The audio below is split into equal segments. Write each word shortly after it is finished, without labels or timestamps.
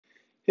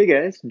Hey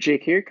guys,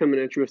 Jake here, coming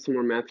at you with some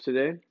more math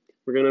today.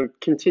 We're going to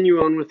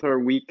continue on with our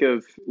week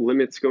of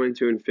limits going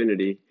to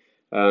infinity.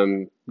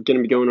 Going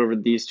to be going over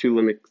these two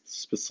limits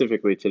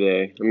specifically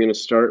today. I'm going to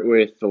start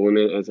with the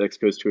limit as x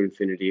goes to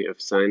infinity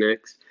of sine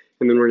x,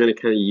 and then we're going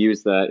to kind of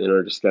use that in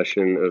our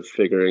discussion of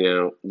figuring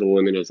out the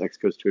limit as x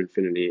goes to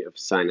infinity of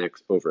sine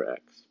x over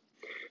x.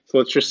 So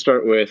let's just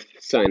start with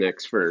sine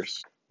x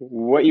first.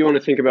 What you want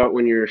to think about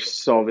when you're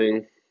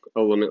solving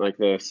a limit like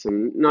this,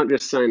 and not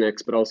just sine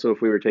x, but also if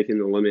we were taking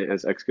the limit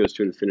as x goes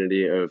to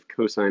infinity of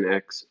cosine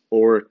x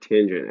or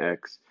tangent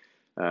x,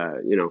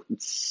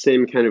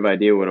 same kind of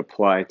idea would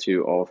apply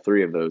to all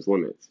three of those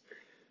limits.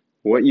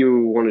 What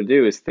you want to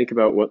do is think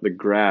about what the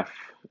graph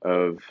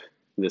of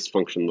this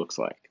function looks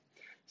like.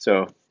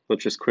 So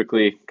let's just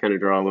quickly kind of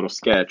draw a little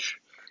sketch.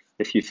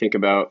 If you think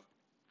about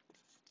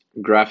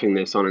graphing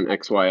this on an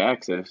xy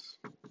axis,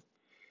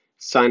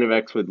 sine of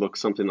x would look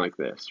something like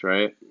this,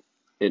 right?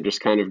 It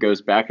just kind of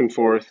goes back and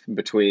forth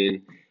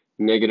between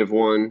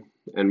 -1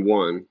 and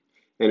 1,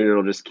 and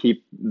it'll just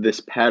keep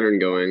this pattern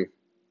going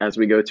as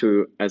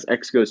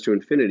x goes to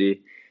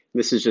infinity.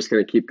 This is just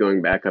going to keep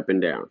going back up and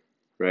down,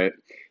 right?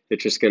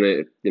 It's just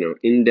going to,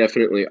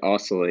 indefinitely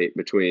oscillate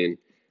between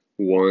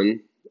 1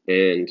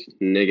 and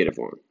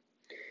 -1.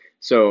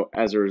 So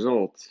as a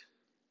result,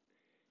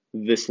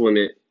 this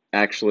limit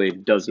actually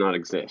does not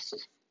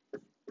exist.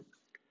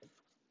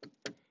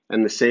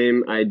 And the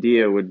same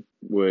idea would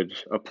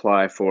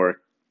apply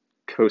for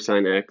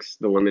cosine x.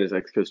 The limit as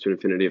x goes to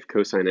infinity of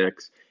cosine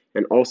x,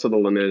 and also the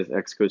limit as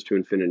x goes to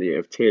infinity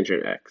of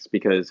tangent x,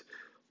 because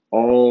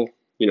all,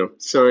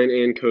 sine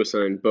and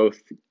cosine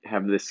both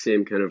have this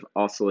same kind of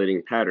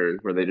oscillating pattern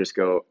where they just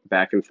go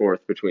back and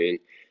forth between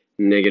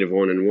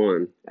 -1 and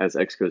 1 as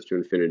x goes to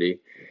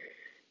infinity.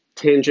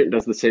 Tangent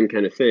does the same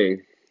kind of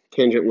thing.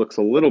 Tangent looks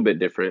a little bit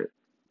different.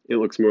 It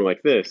looks more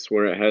like this,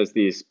 where it has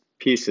these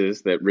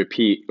pieces that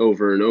repeat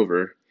over and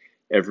over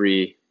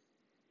every,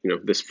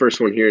 this first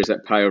one here is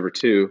at pi over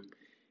 2,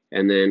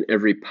 and then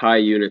every pi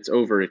units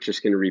over, it's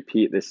just going to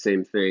repeat this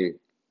same thing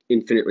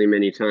infinitely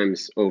many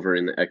times over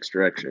in the x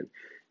direction.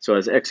 So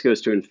as x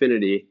goes to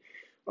infinity,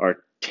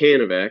 our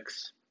tan of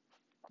x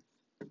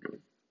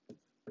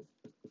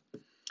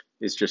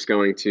is just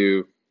going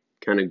to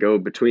kind of go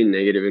between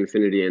negative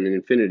infinity and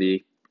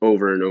infinity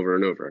over and over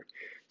and over.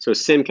 So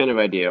same kind of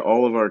idea.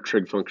 All of our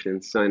trig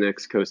functions, sine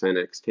x, cosine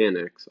x, tan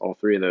x, all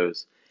three of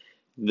those,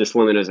 this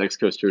limit as x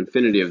goes to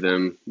infinity of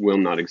them will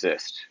not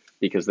exist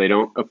because they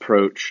don't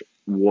approach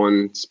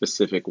one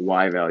specific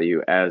y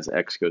value as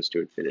x goes to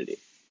infinity.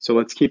 So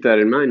let's keep that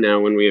in mind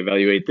now when we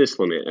evaluate this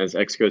limit as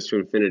x goes to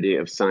infinity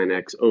of sine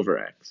x over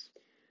x.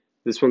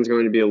 This one's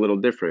going to be a little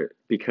different.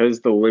 Because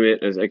the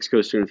limit as x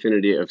goes to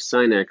infinity of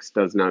sine x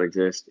does not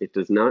exist, it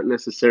does not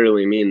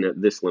necessarily mean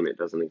that this limit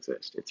doesn't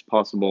exist. It's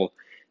possible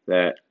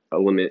that a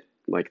limit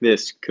like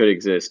this could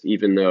exist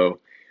even though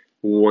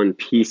one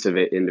piece of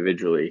it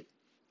individually,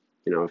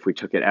 if we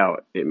took it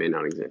out, it may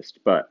not exist.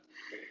 But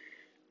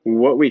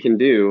what we can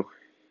do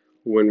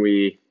when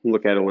we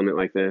look at a limit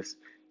like this,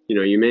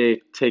 you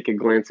may take a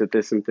glance at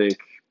this and think,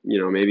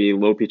 maybe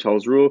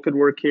L'Hopital's rule could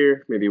work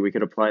here. Maybe we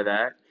could apply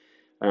that.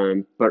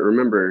 But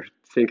remember,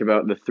 think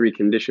about the three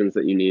conditions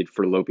that you need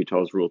for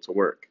L'Hopital's rule to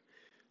work.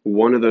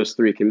 One of those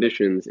three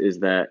conditions is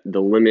that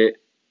the limit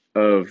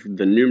of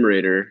the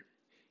numerator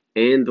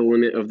and the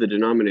limit of the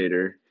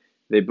denominator,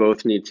 they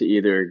both need to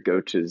either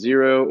go to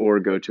 0 or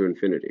go to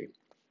infinity.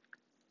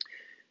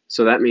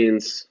 So that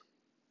means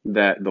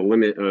that the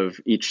limit of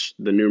each,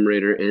 the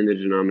numerator and the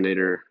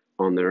denominator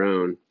on their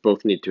own,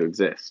 both need to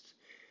exist.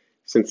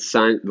 Since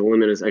the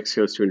limit as x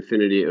goes to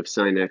infinity of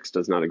sine x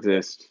does not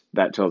exist,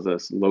 that tells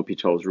us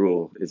L'Hopital's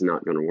rule is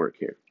not going to work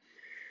here.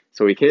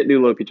 So we can't do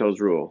L'Hopital's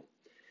rule.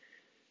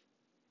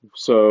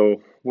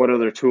 So what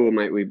other tool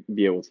might we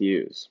be able to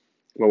use?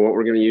 Well, what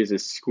we're going to use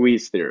is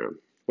Squeeze Theorem.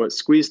 What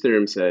Squeeze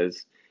Theorem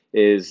says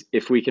is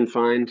if we can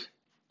find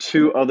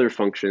two other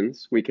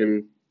functions, we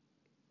can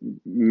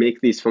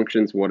make these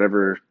functions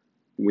whatever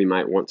we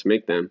might want to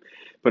make them.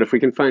 But if we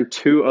can find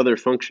two other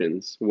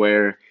functions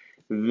where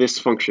this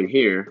function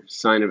here,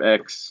 sine of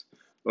x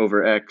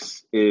over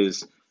x,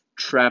 is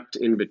trapped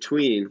in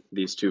between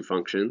these two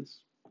functions,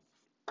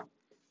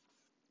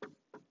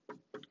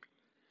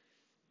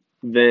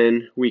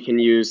 then we can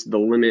use the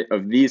limit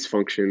of these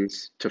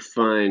functions to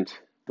find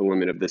the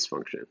limit of this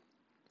function.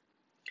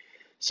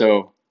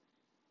 So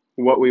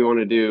what we want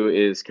to do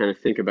is kind of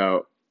think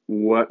about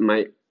what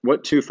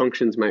two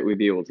functions might we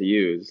be able to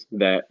use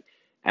that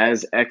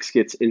as x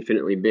gets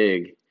infinitely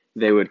big,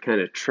 they would kind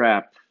of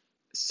trap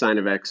sine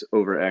of x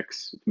over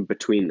x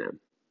between them.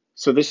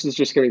 So this is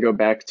just going to go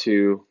back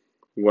to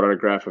what our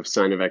graph of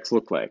sine of x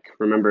looked like.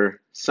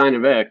 Remember, sine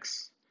of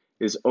x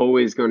is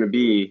always going to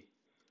be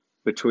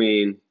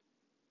between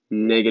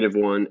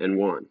 -1 and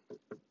 1.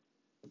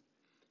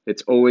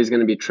 It's always going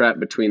to be trapped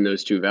between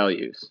those two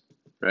values,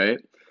 right?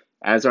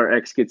 As our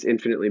x gets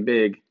infinitely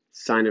big,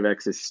 sine of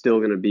x is still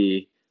going to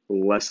be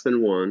less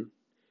than 1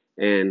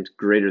 and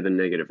greater than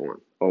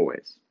 -1,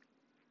 always,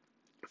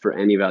 for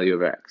any value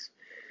of x.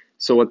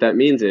 So what that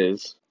means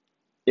is,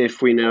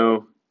 if we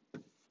know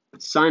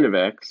sine of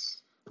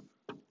x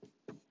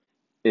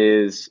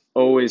is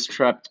always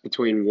trapped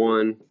between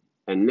 1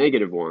 and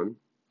negative 1.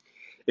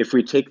 If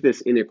we take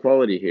this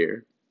inequality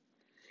here,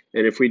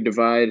 and if we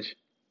divide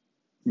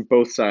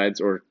both sides,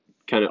 or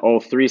kind of all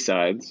three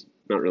sides,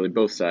 not really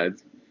both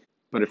sides,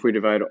 but if we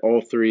divide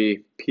all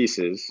three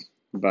pieces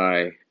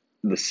by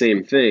the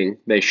same thing,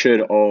 they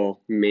should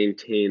all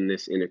maintain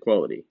this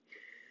inequality.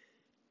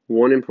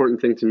 One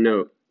important thing to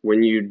note,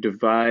 when you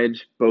divide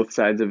both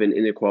sides of an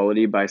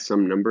inequality by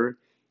some number,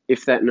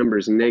 if that number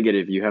is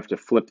negative, you have to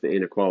flip the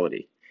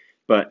inequality.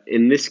 But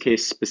in this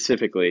case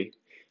specifically,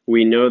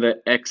 we know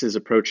that x is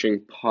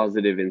approaching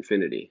positive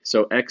infinity.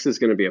 So x is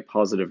going to be a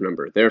positive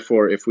number.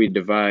 Therefore, if we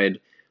divide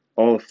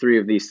all three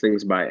of these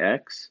things by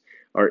x,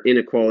 our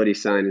inequality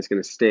sign is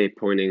going to stay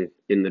pointing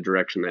in the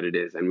direction that it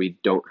is, and we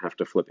don't have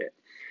to flip it.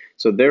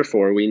 So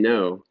therefore, we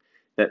know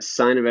that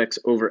sine of x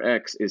over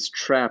x is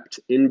trapped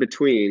in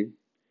between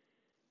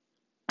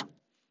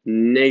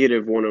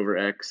negative 1 over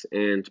x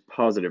and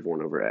positive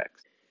 1 over x.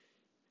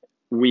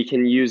 We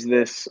can use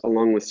this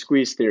along with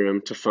Squeeze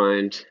theorem to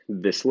find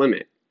this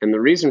limit. And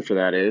the reason for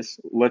that is,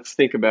 let's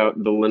think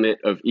about the limit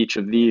of each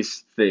of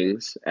these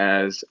things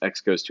as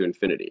x goes to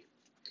infinity.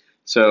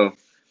 So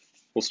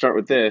we'll start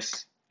with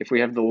this. If we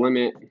have the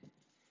limit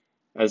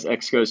as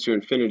x goes to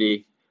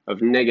infinity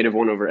of negative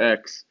 1 over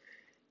x,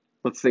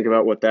 let's think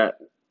about what that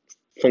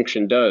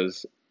function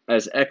does.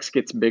 As x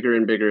gets bigger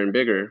and bigger and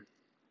bigger,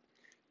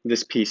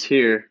 this piece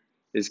here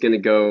is going to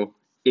go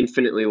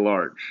infinitely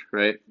large,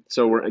 right?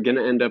 So we're going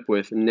to end up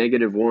with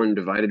negative 1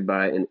 divided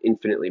by an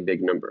infinitely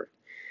big number.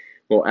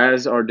 Well,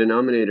 as our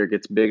denominator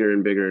gets bigger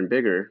and bigger and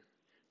bigger,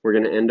 we're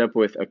going to end up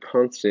with a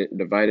constant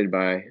divided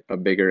by a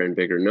bigger and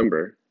bigger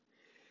number.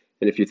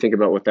 And if you think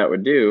about what that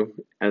would do,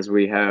 as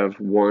we have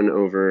 1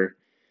 over,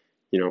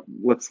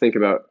 let's think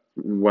about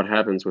what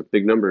happens with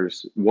big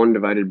numbers. 1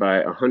 divided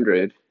by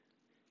 100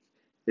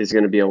 is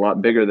going to be a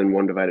lot bigger than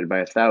 1 divided by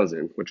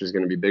 1,000, which is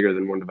going to be bigger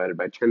than 1 divided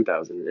by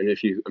 10,000. And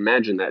if you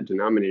imagine that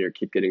denominator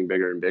keep getting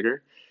bigger and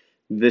bigger,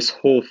 this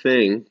whole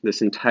thing,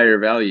 this entire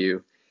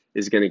value,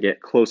 is going to get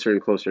closer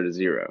and closer to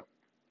 0.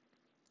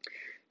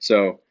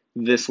 So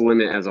this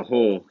limit as a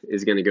whole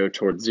is going to go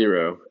towards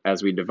 0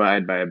 as we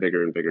divide by a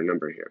bigger and bigger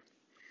number here.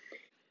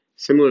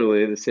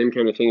 Similarly, the same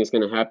kind of thing is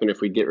going to happen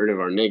if we get rid of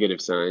our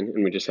negative sign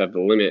and we just have the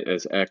limit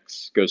as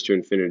x goes to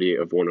infinity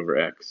of 1 over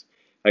x.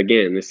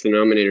 Again, this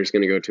denominator is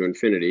going to go to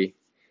infinity,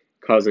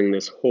 causing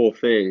this whole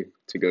thing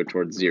to go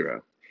towards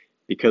 0.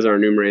 Because our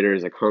numerator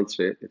is a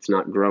constant, it's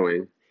not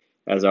growing.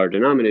 As our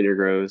denominator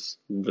grows,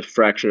 the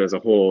fraction as a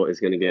whole is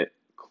going to get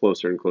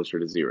closer and closer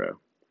to 0.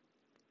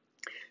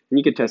 And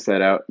you can test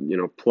that out,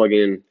 plug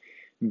in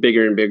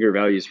bigger and bigger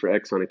values for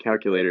x on a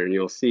calculator, and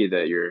you'll see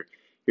that you're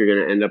going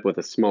to end up with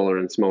a smaller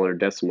and smaller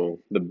decimal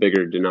the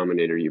bigger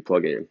denominator you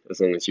plug in, as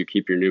long as you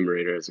keep your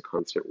numerator as a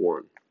constant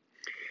 1.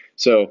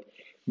 So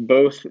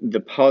both the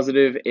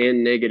positive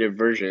and negative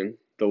version,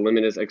 the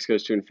limit as x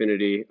goes to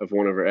infinity of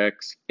 1 over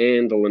x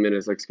and the limit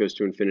as x goes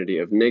to infinity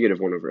of negative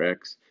 1 over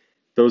x,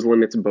 those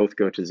limits both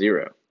go to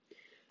 0.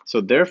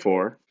 So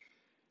therefore,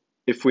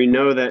 if we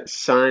know that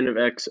sine of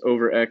x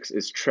over x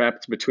is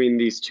trapped between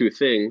these two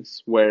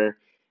things, where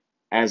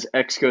as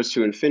x goes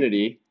to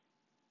infinity,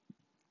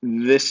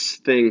 this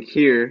thing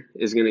here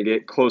is going to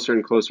get closer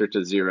and closer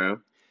to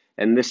 0,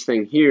 and this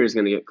thing here is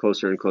going to get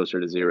closer and closer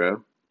to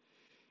 0.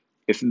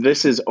 If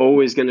this is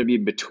always going to be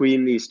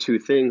between these two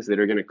things that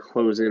are going to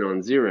close in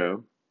on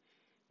 0,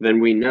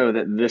 then we know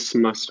that this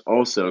must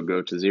also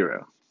go to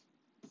 0.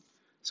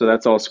 So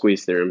that's all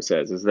Squeeze theorem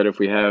says, is that if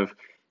we have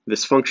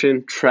this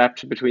function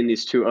trapped between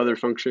these two other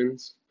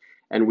functions,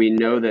 and we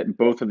know that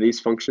both of these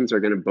functions are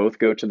going to both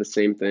go to the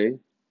same thing,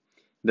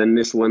 then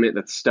this limit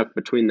that's stuck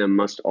between them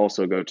must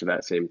also go to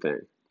that same thing.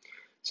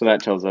 So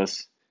that tells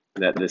us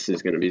that this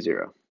is going to be 0.